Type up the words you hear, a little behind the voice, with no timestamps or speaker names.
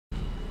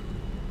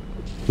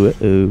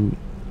Uh-oh.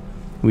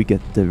 We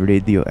got the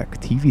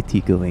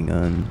radioactivity going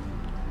on.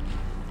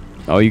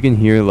 Oh, you can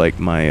hear like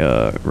my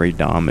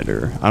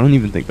radometer. I don't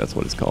even think that's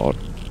what it's called.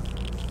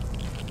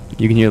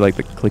 You can hear like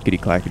the clickety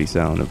clackety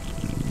sound of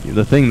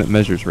the thing that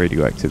measures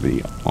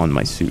radioactivity on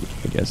my suit,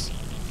 I guess.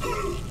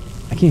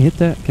 I can't hit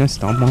that. Can I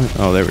stomp on it?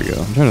 Oh, there we go.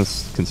 I'm trying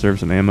to conserve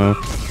some ammo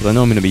because I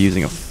know I'm going to be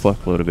using a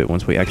fuckload of it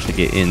once we actually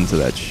get into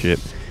that ship.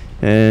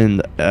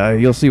 And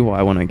you'll see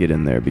why when I get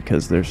in there,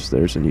 because there's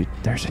a new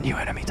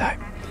enemy type.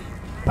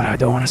 But I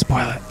don't want to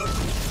spoil it.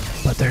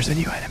 But there's a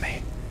new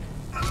enemy.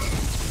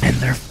 And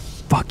they're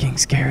fucking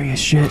scary as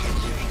shit.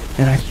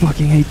 And I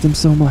fucking hate them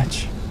so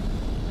much.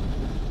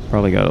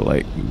 Probably gotta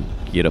like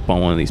get up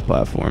on one of these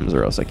platforms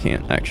or else I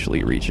can't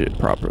actually reach it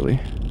properly.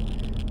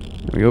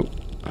 There we go.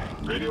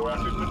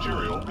 Radioactive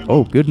material.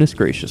 Oh, goodness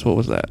gracious. What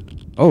was that?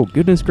 Oh,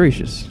 goodness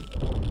gracious.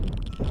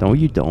 No,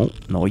 you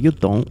don't. No, you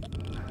don't.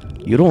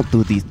 You don't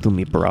do this to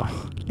me, bro.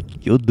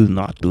 You do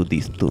not do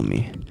this to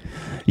me.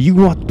 You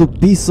want to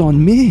piss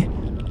on me?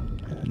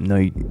 No,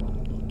 you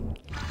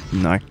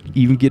not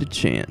even get a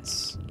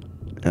chance.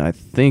 And I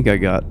think I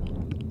got...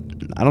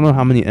 I don't know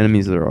how many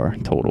enemies there are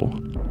total.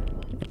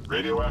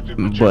 Radioactive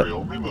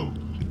material removed.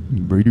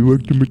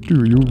 Radioactive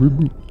material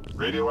removed.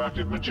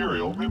 Radioactive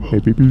material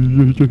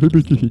removed.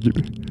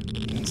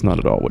 It's not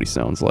at all what he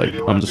sounds like.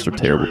 I'm just a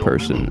terrible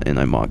person and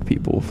I mock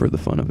people for the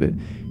fun of it.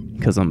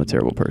 Because I'm a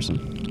terrible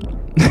person.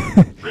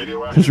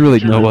 There's really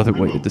no other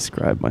way to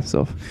describe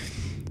myself.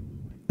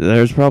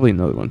 There's probably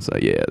another one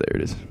side. Yeah, there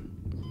it is.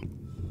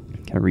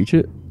 Can I reach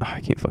it? Oh, I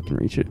can't fucking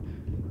reach it.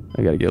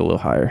 I gotta get a little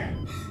higher.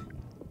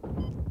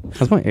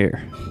 How's my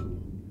air?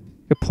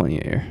 Got plenty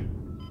of air.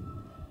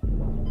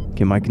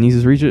 Can my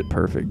kinesis reach it?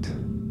 Perfect.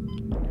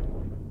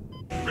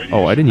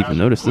 Oh, I didn't even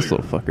notice this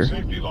little fucker.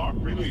 Safety lock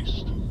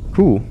released.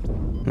 Cool.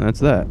 That's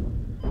that.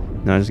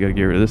 Now I just gotta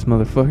get rid of this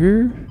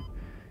motherfucker.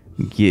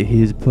 Get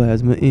his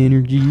plasma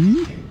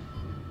energy.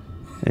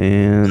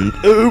 And...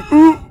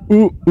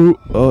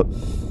 Oh,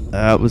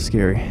 that was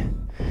scary.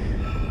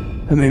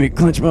 That made me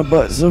clench my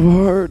butt so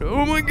hard.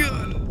 Oh my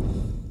god.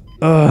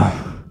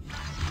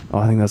 Oh,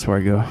 I think that's where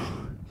I go.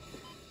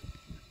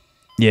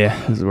 Yeah,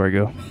 this is where I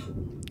go.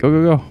 Go,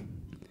 go, go.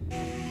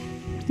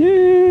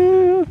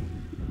 Yeah.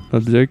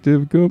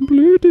 Objective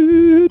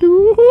completed.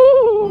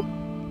 Woo-hoo.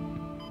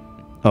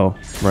 Oh,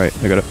 right.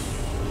 I gotta...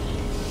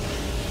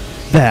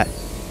 That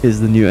is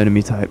the new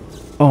enemy type.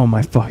 Oh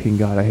my fucking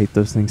god, I hate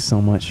those things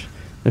so much.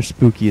 They're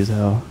spooky as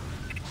hell.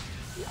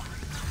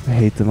 I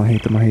hate them, I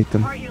hate them, I hate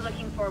them. The part you're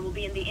looking for will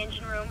be in the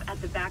engine room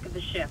at the back of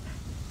the ship.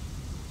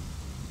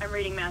 I'm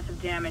reading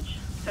massive damage,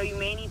 so you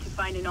may need to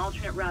find an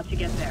alternate route to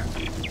get there.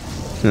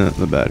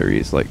 The battery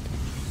is like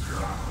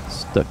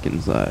stuck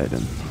inside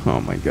and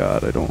oh my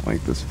god, I don't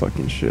like this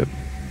fucking ship.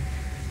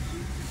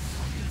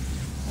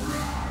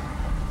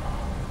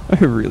 I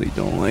really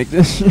don't like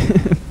this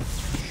ship.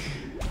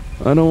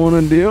 I don't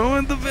want to deal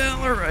with the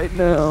Valor right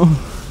now.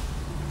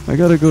 I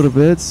gotta go to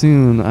bed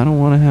soon. I don't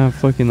want to have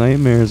fucking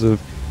nightmares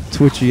of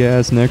twitchy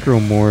ass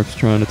necromorphs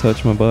trying to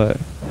touch my butt.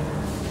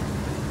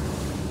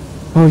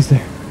 Oh, he's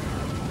there.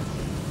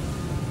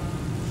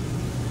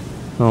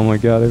 Oh my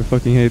god, I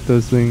fucking hate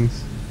those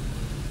things.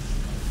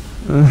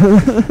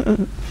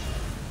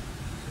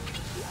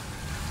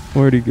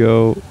 Where'd he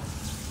go?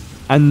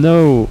 I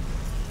know.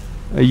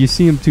 You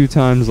see him 2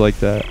 times like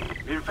that.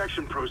 The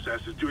infection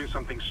process is doing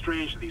something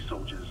strange to these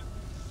soldiers.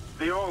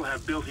 They all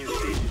have built-in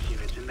stasis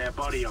units in their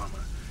body armor.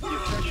 The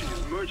infection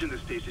is merging the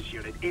stasis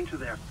unit into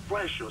their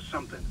flesh or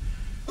something,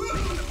 making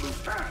them move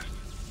fast.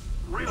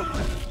 Real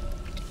fast.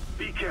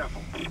 Be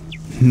careful.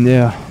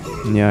 Yeah,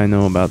 I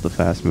know about the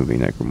fast-moving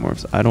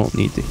necromorphs. I don't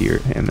need to hear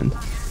it, Hammond.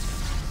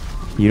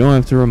 You don't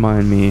have to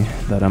remind me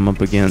that I'm up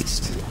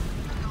against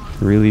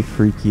really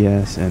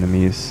freaky-ass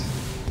enemies.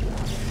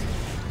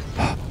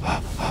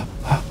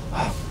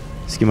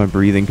 Let's get my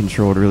breathing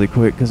controlled really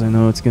quick, because I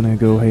know it's gonna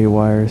go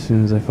haywire as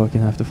soon as I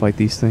fucking have to fight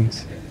these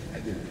things.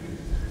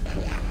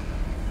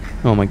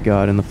 Oh my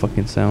god, and the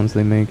fucking sounds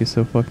they make is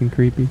so fucking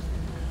creepy.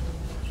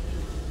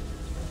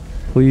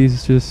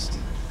 Please just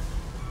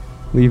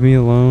leave me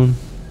alone.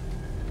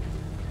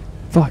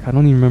 Fuck, I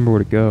don't even remember where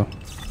to go.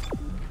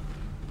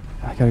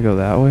 I gotta go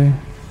that way?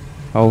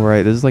 Oh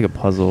right, this is like a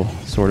puzzle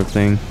sort of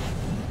thing.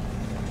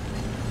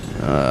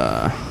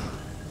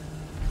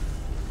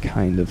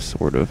 Kind of,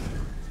 sort of.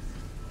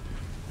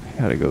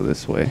 I gotta go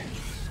this way.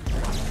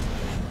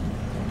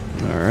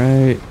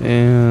 Alright,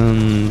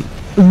 and...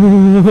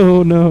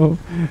 Oh no.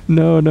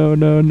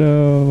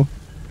 No.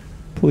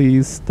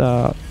 Please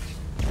stop.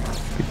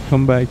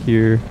 Come back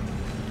here.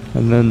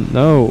 And then,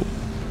 no.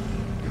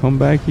 Come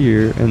back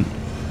here and...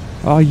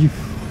 Oh, you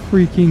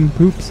freaking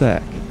poop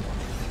sack.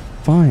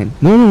 Fine.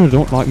 No,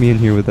 don't lock me in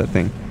here with that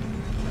thing.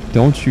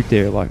 Don't you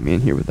dare lock me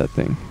in here with that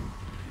thing.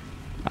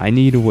 I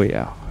need a way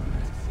out.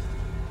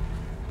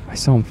 I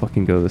saw him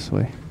fucking go this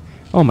way.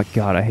 Oh my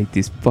god, I hate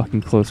these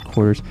fucking close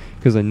quarters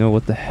because I know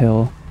what the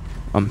hell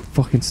I'm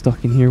fucking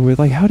stuck in here with.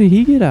 Like, how did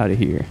he get out of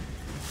here?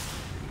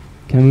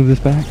 Can I move this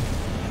back?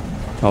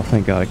 Oh,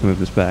 thank god I can move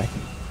this back.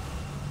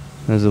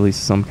 There's at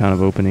least some kind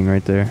of opening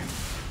right there.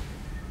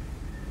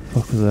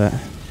 fuck was that?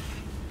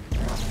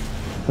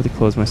 Have to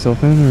close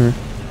myself in, or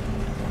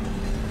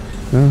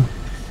no?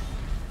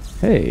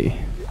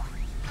 Hey,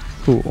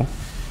 cool.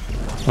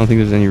 I don't think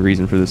there's any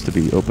reason for this to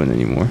be open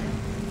anymore.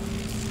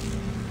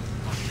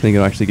 I think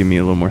it'll actually give me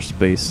a little more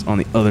space on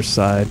the other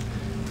side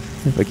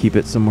if I keep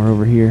it somewhere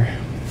over here.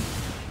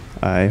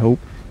 I hope.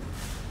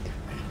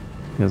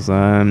 Because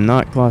I'm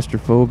not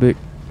claustrophobic,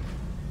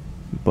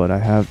 but I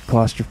have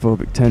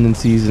claustrophobic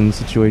tendencies in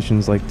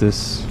situations like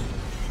this.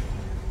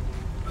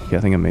 Okay, I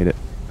think I made it.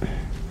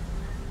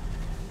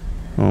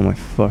 Oh my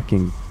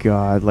fucking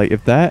god. Like,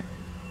 if that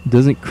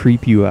doesn't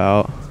creep you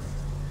out...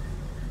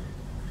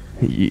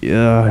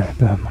 Yeah,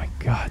 oh my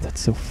god,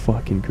 that's so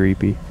fucking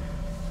creepy.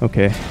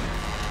 Okay.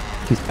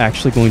 He's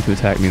actually going to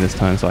attack me this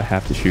time, so I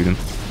have to shoot him.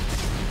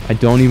 I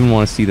don't even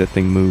want to see that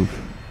thing move.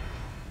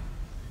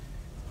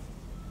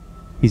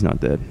 He's not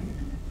dead.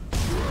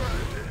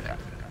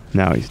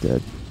 Now he's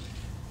dead.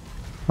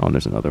 Oh, and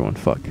there's another one.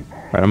 Fuck.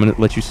 Alright, I'm gonna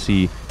let you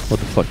see what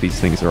the fuck these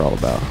things are all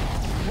about.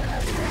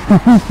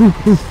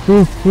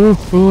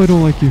 Oh, I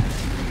don't like you.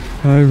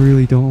 I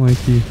really don't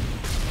like you.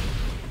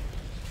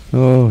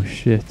 Oh,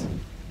 shit.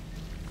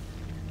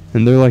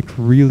 And they're like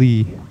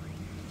really...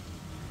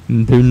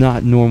 They're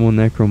not normal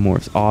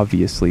necromorphs,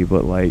 obviously,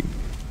 but like...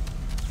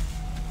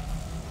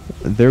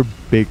 They're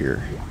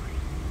bigger.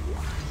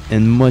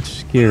 And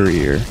much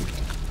scarier.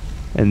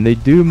 And they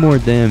do more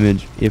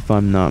damage, if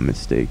I'm not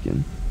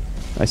mistaken.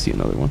 I see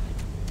another one.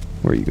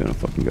 Where are you gonna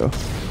fucking go?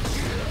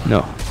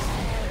 No.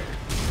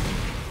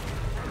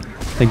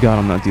 Thank God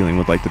I'm not dealing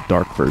with like the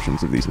dark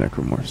versions of these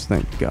necromorphs.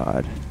 Thank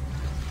God.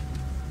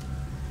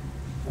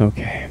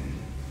 Okay.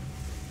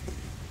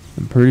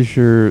 I'm pretty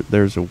sure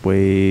there's a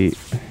way...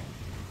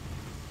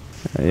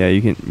 yeah,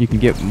 you can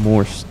get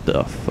more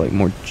stuff, like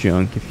more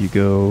junk if you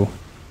go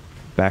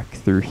back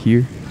through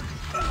here.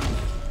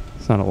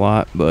 It's not a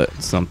lot, but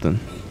it's something.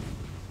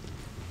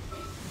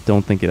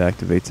 Don't think it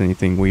activates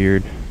anything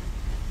weird.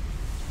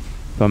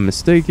 If I'm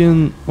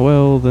mistaken,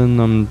 well, then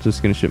I'm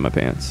just gonna shit my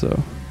pants,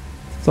 so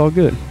it's all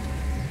good.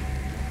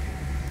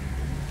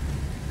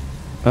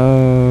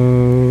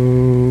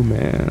 Oh,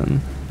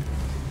 man.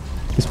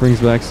 This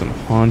brings back some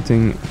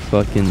haunting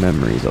fucking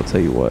memories, I'll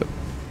tell you what.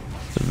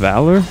 The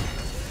Valor,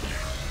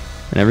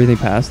 and everything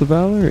past the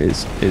Valor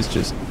is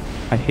just,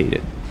 I hate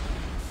it.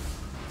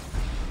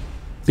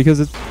 Because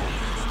it's...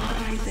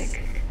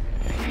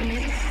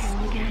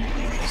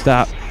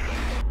 Stop.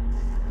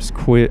 Just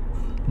quit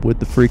with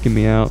the freaking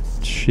me out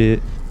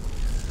shit.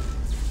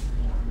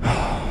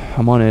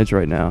 I'm on edge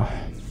right now.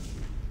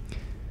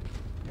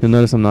 You'll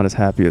notice I'm not as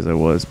happy as I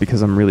was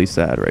because I'm really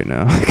sad right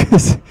now.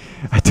 Because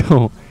I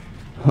don't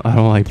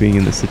like being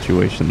in the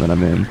situation that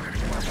I'm in.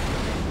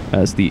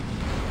 As the...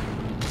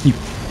 You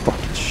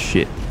fucking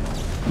shit.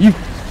 You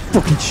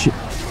fucking shit.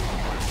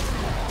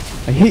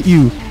 I hit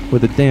you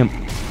with a damn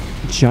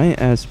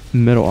giant ass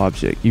metal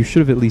object. You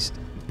should have at least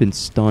been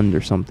stunned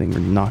or something or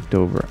knocked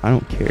over. I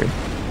don't care.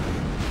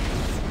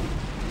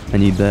 I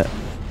need that.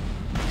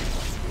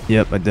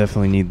 Yep, I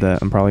definitely need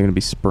that. I'm probably going to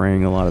be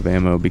spraying a lot of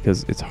ammo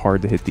because it's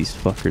hard to hit these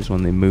fuckers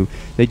when they move.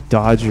 They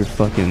dodge your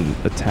fucking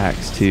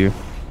attacks too.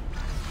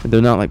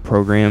 They're not like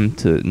programmed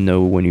to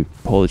know when you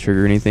pull the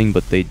trigger or anything,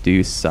 but they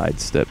do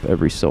sidestep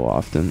every so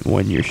often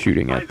when you're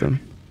shooting at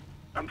them.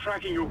 I'm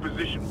tracking your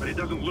position, but it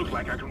doesn't look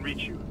like I can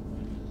reach you.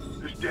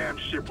 This damn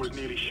ship was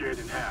nearly shared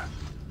in half.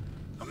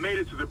 I made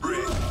it to the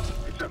bridge.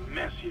 It's a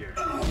mess here.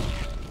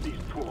 These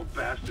poor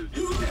bastards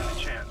didn't stand a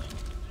chance.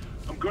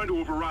 I'm going to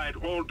override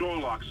all door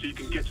locks so you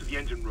can get to the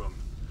engine room.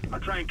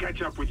 I'll try and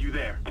catch up with you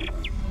there.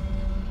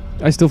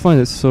 I still find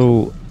it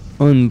so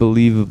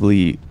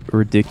unbelievably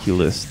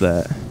ridiculous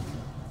that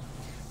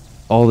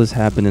all this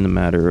happened in a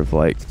matter of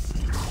like,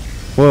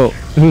 well,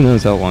 who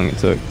knows how long it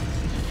took,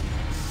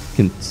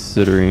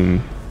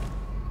 considering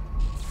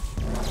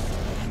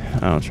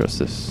I don't trust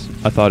this.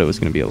 I thought it was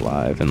gonna be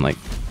alive and like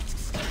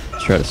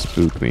try to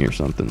spook me or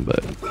something,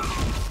 but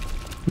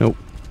nope.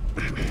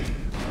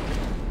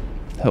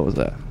 The hell was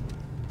that?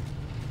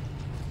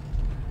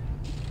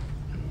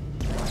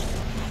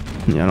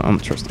 Yeah, I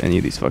don't trust any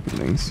of these fucking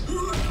things.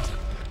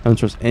 I don't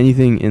trust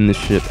anything in the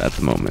ship at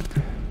the moment.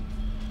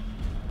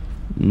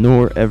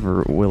 Nor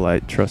ever will I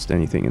trust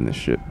anything in this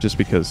ship, just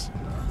because...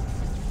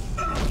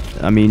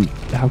 I mean,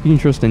 how can you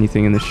trust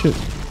anything in this ship?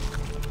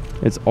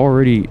 It's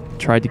already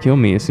tried to kill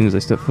me as soon as I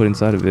step foot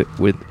inside of it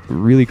with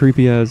really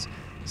creepy ass,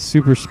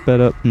 super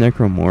sped up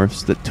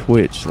necromorphs that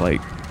twitch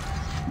like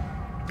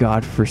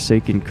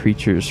godforsaken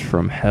creatures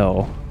from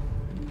hell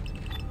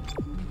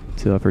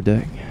to upper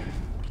deck.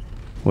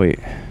 Wait.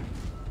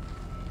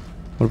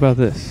 What about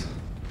this?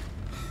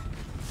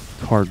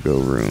 Cargo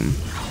room.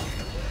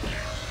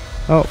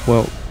 Oh,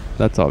 well,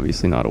 that's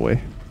obviously not a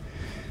way.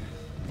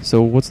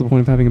 So what's the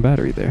point of having a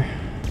battery there?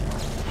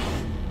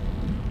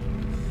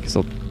 Guess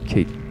I'll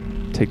take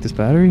this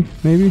battery,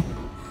 maybe?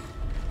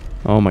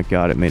 Oh my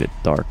god, it made it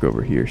dark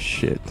over here.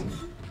 Shit.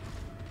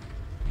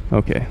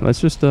 Okay,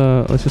 let's just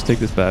take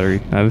this battery.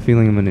 I have a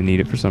feeling I'm gonna need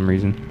it for some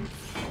reason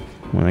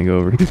when I go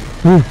over here.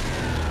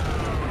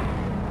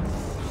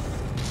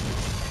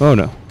 Oh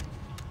no.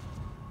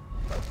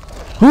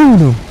 Oh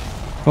no!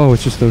 Oh,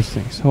 it's just those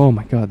things. Oh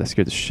my god, that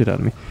scared the shit out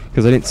of me.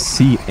 Because I didn't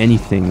see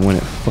anything when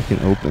it fucking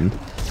opened.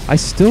 I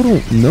still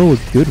don't know a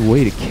good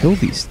way to kill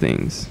these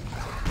things.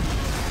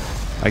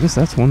 I guess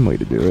that's one way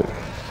to do it.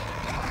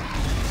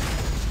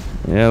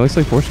 Yeah, it looks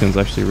like force gun's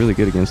actually really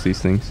good against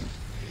these things.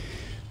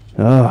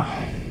 Ugh.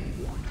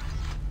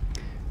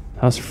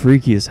 That was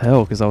freaky as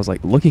hell, because I was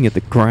like looking at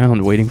the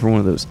ground waiting for one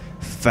of those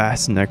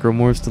fast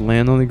necromorphs to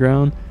land on the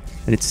ground.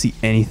 I didn't see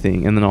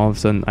anything, and then all of a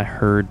sudden I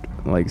heard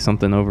like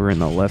something over in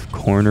the left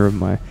corner of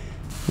my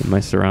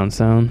surround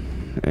sound,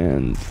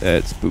 and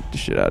it spooked the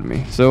shit out of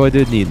me. So I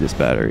did need this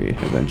battery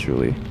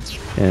eventually,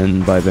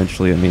 and by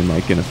eventually I mean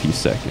like in a few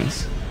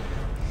seconds.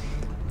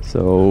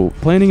 So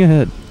planning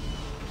ahead,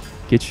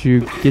 get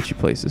you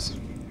places.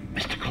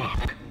 Mr.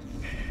 Clark,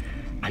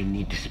 I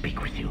need to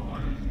speak with you.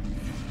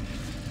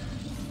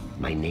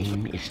 My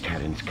name is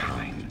Terrence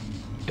Kine,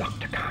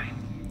 Dr. Kine.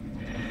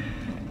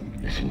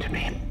 Listen to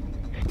me.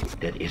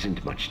 There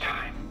isn't much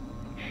time.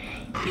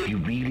 If you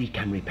really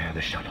can repair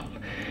the shuttle,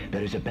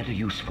 there is a better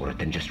use for it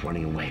than just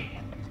running away.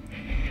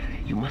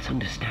 You must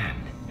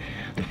understand,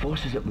 the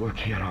forces at work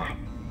here are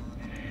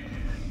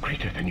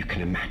greater than you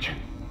can imagine.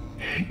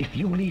 If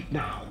you leave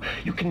now,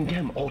 you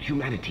condemn all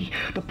humanity.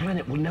 The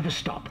planet will never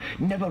stop,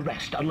 never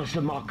rest unless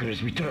the marker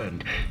is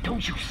returned.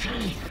 Don't you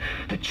see?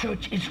 The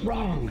church is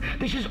wrong.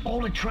 This is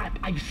all a trap.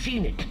 I've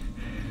seen it.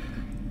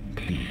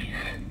 Please,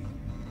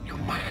 you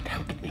must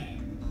help me.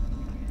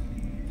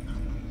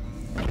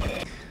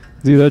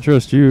 Dude, I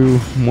trust you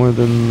more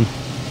than...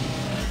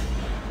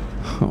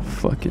 Oh,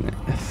 fucking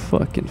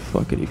fuck.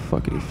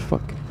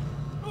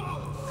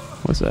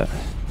 What's that?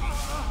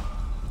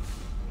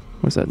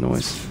 What's that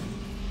noise?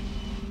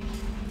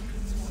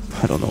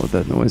 I don't know what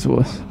that noise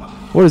was.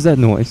 What is that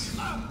noise?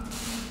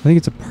 I think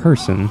it's a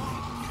person.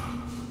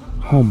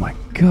 Oh my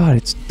god,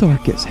 it's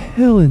dark as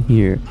hell in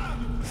here.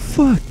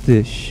 Fuck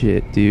this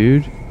shit,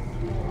 dude.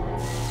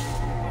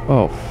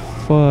 Oh,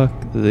 fuck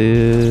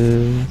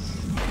this.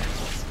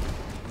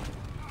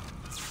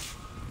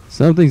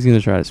 Something's gonna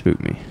try to spook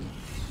me.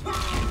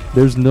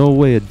 There's no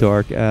way a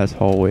dark ass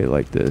hallway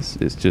like this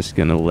is just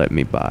gonna let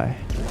me by.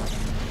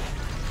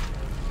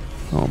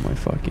 Oh my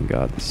fucking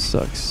god, this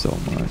sucks so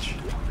much.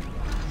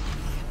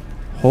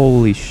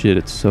 Holy shit,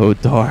 it's so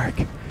dark.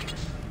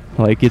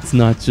 Like, it's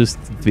not just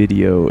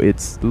video,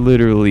 it's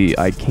literally,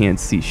 I can't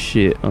see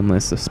shit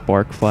unless a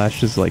spark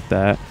flashes like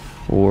that,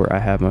 or I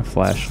have my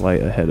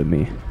flashlight ahead of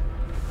me.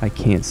 I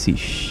can't see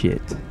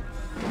shit.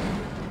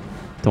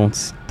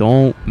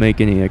 Don't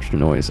make any extra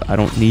noise. I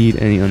don't need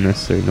any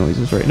unnecessary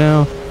noises right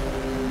now.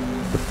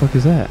 The fuck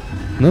is that?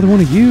 Another one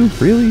of you?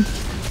 Really?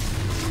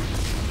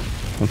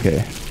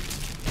 Okay.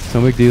 It's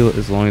no big deal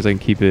as long as I can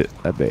keep it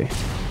at bay.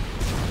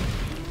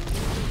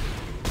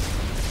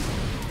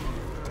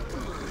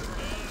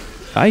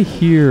 I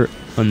hear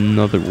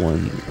another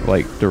one,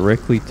 like,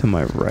 directly to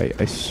my right.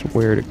 I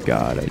swear to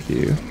God I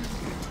do.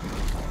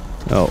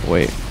 Oh,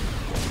 wait.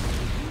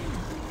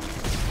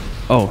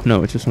 Oh,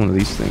 no, it's just one of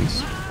these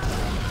things.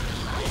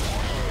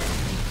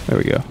 There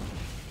we go.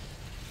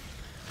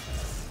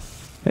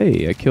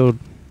 Hey, I killed...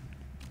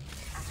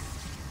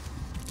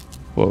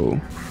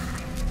 Whoa.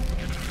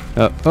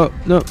 Oh,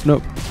 no.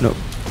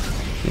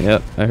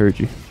 Yep, I heard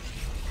you.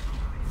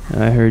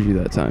 I heard you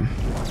that time.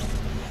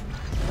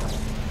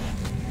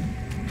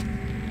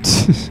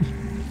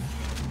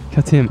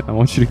 God damn it, I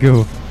want you to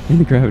go in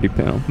the gravity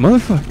panel.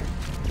 Motherfucker!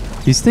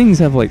 These things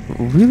have like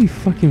really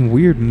fucking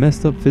weird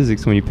messed up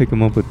physics when you pick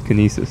them up with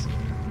kinesis.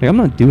 Like, I'm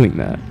not doing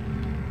that.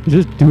 I'm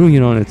just doing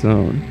it on its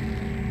own.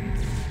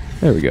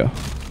 There we go.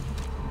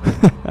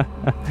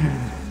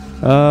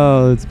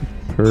 Oh, that's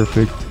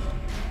perfect.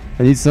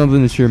 I need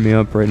something to cheer me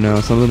up right now.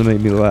 Something to make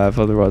me laugh.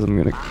 Otherwise, I'm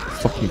gonna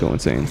fucking go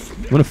insane.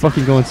 I'm gonna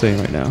fucking go insane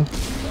right now.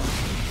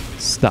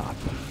 Stop.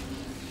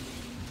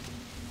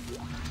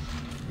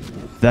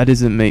 That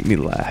doesn't make me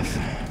laugh.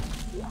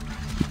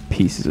 You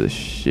pieces of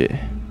shit.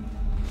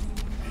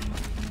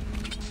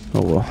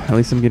 Oh well, at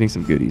least I'm getting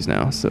some goodies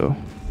now, so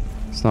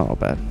it's not all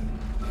bad.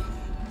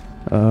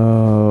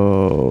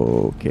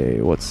 Oh,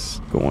 okay, what's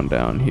going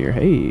down here?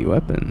 Hey,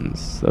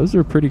 weapons. Those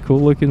are pretty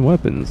cool looking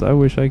weapons. I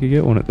wish I could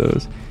get one of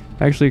those.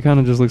 Actually, it kind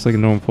of just looks like a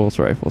normal pulse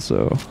rifle,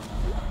 so...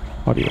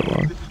 Audio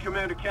log. This is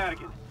Commander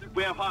Cadigan.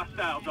 We have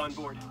hostiles on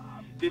board.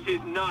 This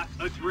is not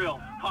a drill.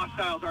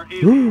 Hostiles are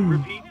alien.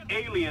 Repeat,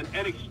 alien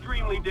and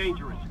extremely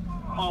dangerous.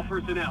 All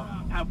personnel,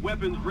 have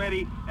weapons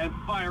ready and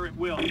fire at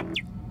will.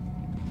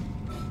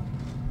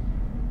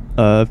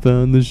 I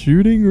found the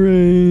shooting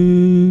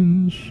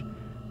range.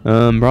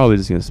 I'm probably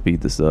just gonna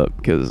speed this up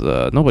because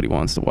nobody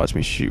wants to watch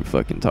me shoot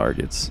fucking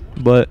targets.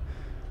 But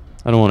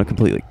I don't want to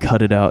completely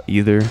cut it out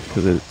either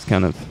because it's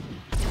kind of...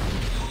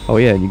 Oh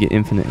yeah, and you get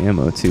infinite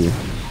ammo too.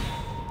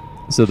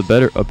 So the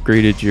better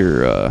upgraded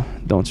your...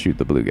 don't shoot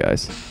the blue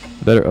guys.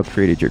 The better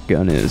upgraded your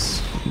gun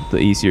is, the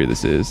easier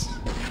this is.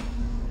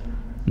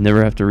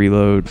 Never have to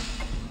reload.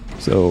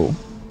 So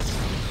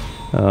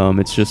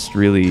it's just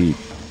really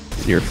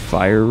your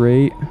fire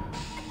rate.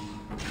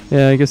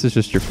 Yeah, I guess it's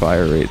just your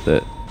fire rate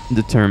that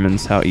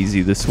determines how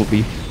easy this will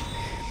be.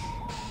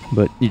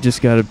 But you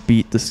just gotta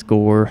beat the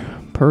score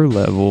per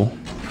level.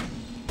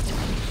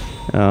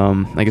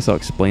 I guess I'll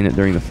explain it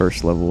during the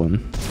first level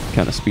and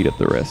kind of speed up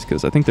the rest,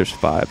 because I think there's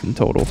 5 in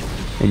total,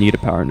 and you get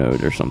a power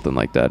node or something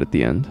like that at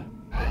the end.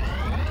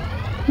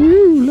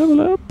 Woo,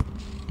 level up!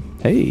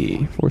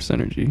 Hey, force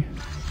energy.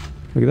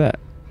 Look at that.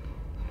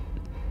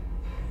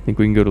 Think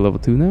we can go to level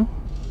 2 now?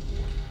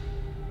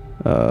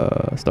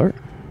 Start.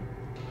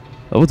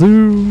 Level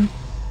 2!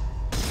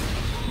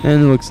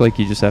 And it looks like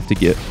you just have to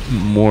get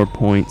more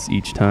points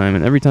each time,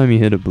 and every time you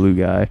hit a blue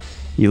guy,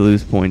 you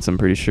lose points, I'm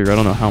pretty sure. I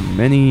don't know how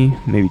many,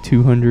 maybe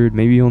 200,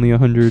 maybe only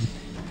 100,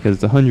 because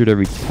it's 100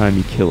 every time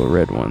you kill a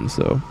red one,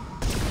 so.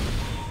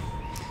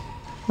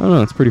 I don't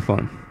know, it's pretty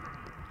fun.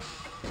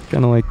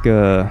 Kind of like,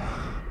 I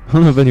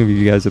don't know if any of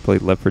you guys have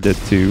played Left 4 Dead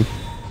 2,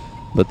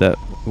 but that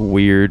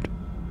weird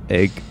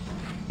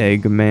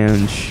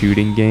Eggman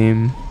shooting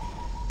game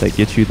that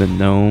gets you the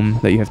gnome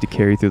that you have to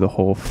carry through the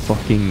whole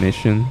fucking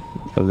mission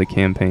of the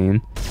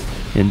campaign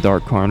in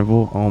Dark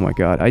Carnival. Oh my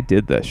god, I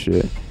did that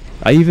shit.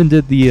 I even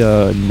did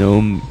the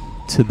gnome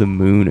to the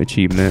moon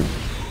achievement.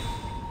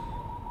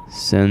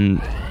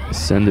 Send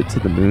it to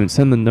the moon.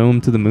 Send the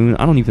gnome to the moon.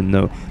 I don't even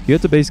know. You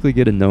have to basically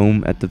get a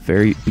gnome at the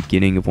very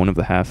beginning of one of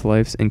the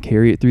Half-Lives and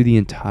carry it through the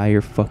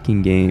entire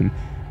fucking game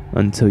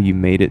until you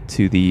made it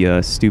to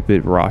the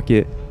stupid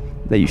rocket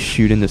that you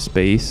shoot into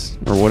space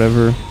or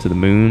whatever, to the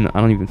moon. I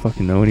don't even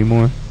fucking know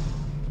anymore.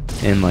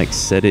 And like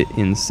set it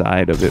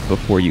inside of it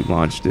before you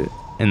launched it,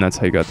 and that's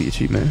how you got the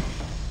achievement.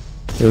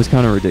 It was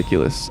kind of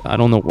ridiculous. I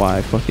don't know why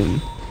I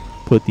fucking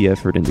put the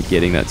effort into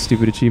getting that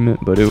stupid achievement,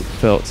 but it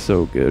felt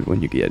so good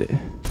when you get it.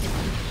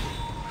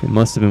 It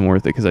must have been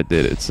worth it because I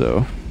did it,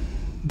 so.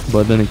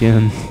 But then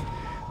again,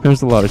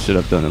 there's a lot of shit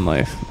I've done in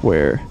life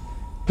where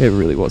it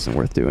really wasn't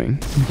worth doing,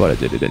 but I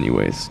did it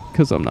anyways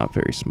because I'm not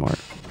very smart.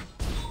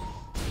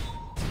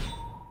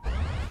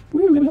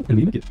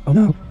 Oh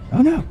no!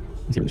 Oh no!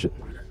 Let's hear this shit.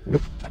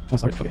 Nope. Oh,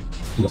 sorry. Okay.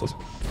 Who else was?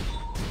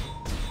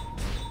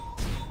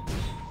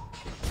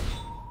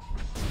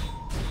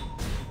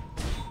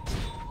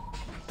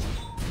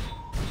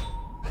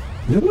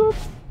 Ooh.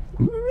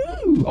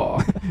 Oh,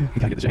 we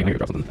gotta get the chain. I gotta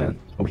drop something in the fan.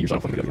 Over here, so I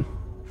don't fucking go again.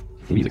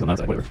 The music on the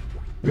outside, whatever.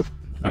 Yep.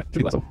 Alright, should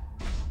be lasso.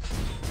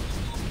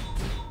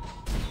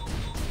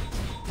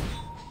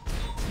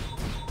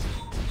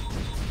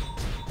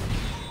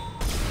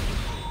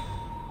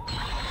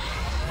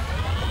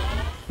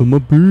 I'm a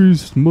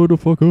beast,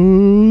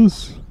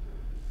 motherfuckers!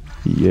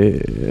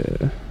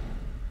 Yeah.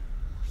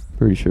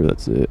 Pretty sure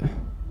that's it.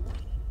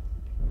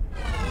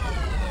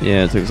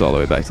 Yeah, it took us all the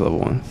way back to level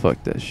 1.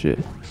 Fuck that shit.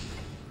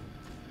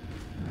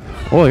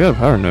 Oh, I got a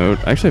power node.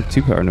 I actually have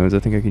 2 power nodes I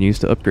think I can use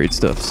to upgrade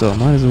stuff, so I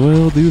might as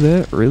well do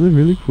that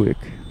really quick.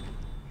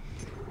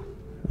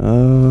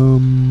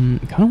 Kind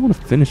of want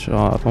to finish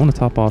off. I want to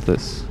top off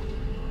this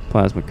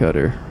plasma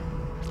cutter.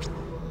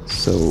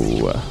 So,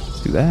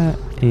 let's do that,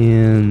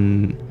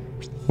 and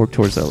work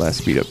towards that last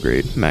speed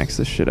upgrade. Max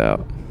this shit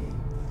out.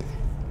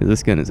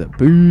 This gun is a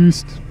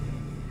boost.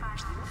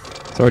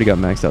 It's already got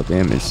maxed out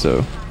damage,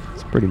 so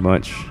it's pretty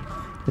much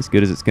as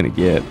good as it's gonna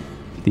get.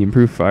 The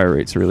improved fire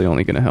rate's really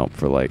only gonna help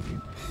for like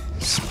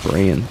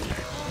spray and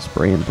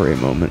pray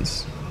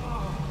moments.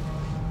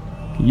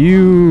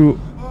 You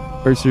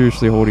are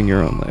seriously holding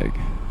your own leg.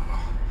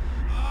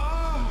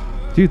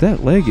 Dude,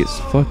 that leg is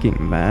fucking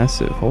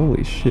massive.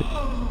 Holy shit.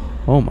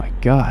 Oh my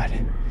god.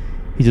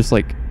 He just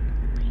like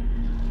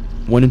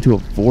went into a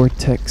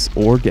vortex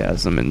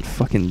orgasm and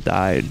fucking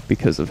died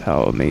because of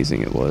how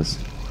amazing it was.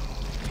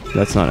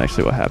 That's not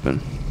actually what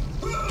happened.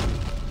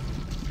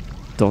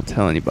 Don't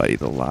tell anybody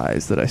the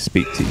lies that I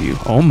speak to you.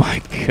 Oh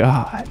my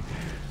god.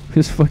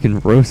 Just fucking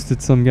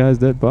roasted some guy's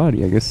dead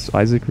body. I guess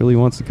Isaac really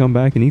wants to come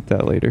back and eat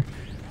that later.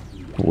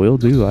 Will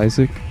do,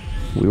 Isaac.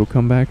 We will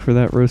come back for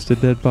that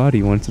roasted dead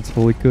body once it's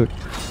fully cooked.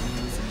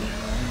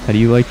 How do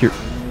you like your...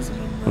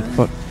 What the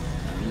fuck?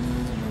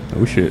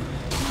 Oh shit.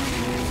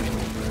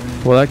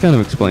 Well, that kind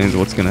of explains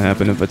what's gonna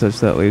happen if I touch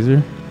that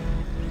laser.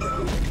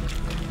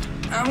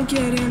 I'm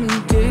getting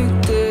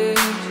addicted.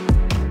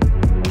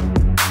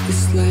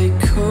 It's like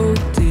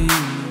codeine.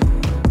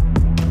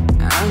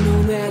 I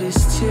know that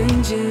it's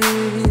changing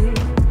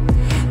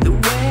the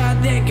way I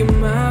think in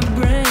my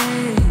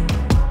brain.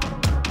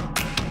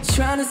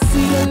 Trying to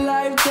see the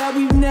life that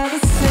we've never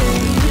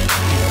seen.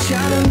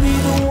 Trying to